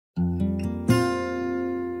Hey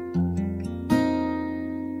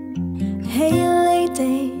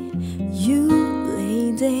lady, you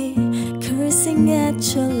lady, cursing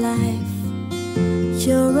at your life.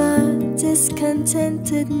 You're a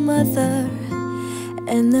discontented mother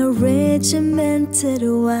and a regimented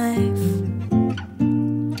wife.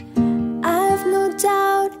 I've no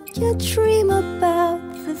doubt you dream about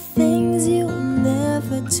the things you'll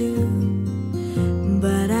never do,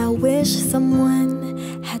 but I wish someone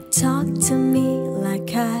had talked to me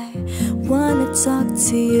like I wanna talk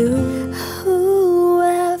to you. Ooh,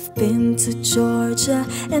 I've been to Georgia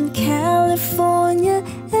and California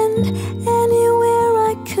and anywhere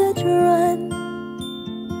I could run.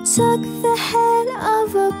 Took the head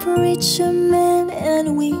of a preacher man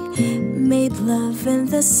and we made love in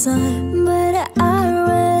the sun. But I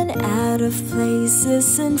ran out of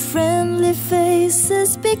places and friendly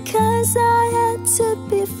faces because I had to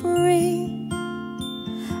be free.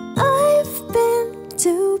 I've been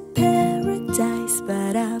to paradise,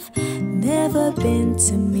 but I've never been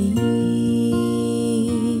to me.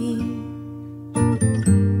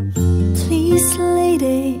 Please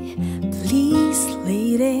lady,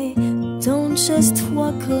 don't just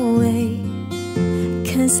walk away,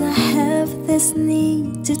 'cause I have this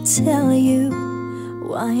need to tell you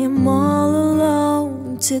why I'm all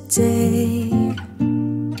alone today.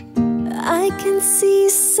 I can see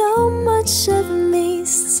so much of me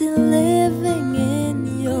still living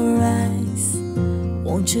in your eyes.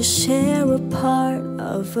 Won't you share a part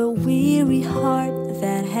of a weary heart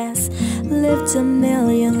that has lived a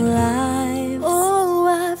million lives? Oh,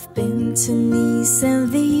 I've been to Nice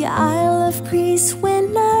and the Isle of Greece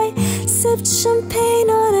when I sipped champagne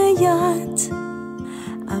on a yacht.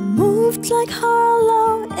 I moved like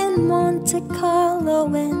Harlow in Monte Carlo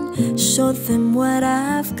and showed them what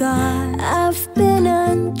I've got. I've been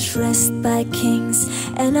undressed by kings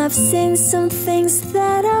and I've seen some things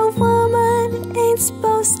that a woman ain't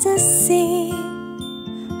supposed to see.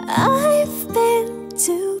 I've been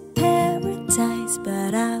to paradise,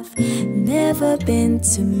 but I've never been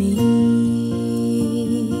to me.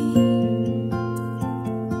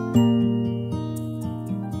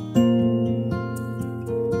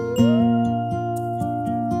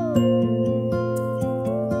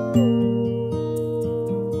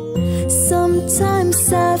 Sometimes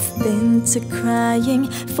I've been to crying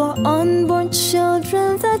for unborn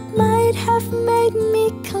children that might have made me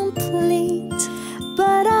complete.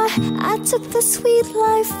 But I took the sweet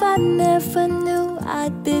life, I never knew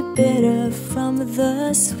I'd be bitter from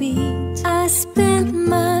the sweet. I spent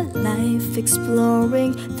my life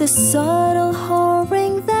exploring the subtle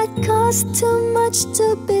whoring that cost too much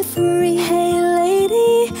to be free. Hey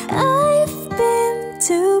lady, I've been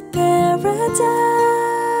to paradise,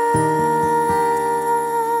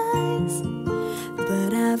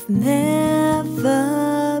 but I've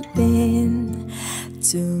never been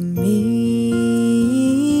to me.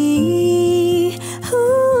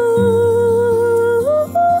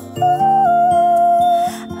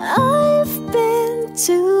 I've been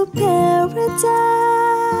to paradise,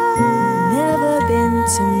 never been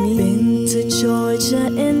to me. Been to Georgia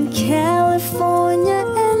and California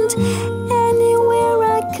and anywhere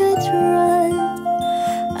I could run.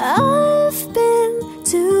 I've been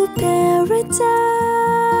to paradise,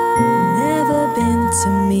 never been to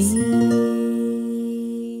me.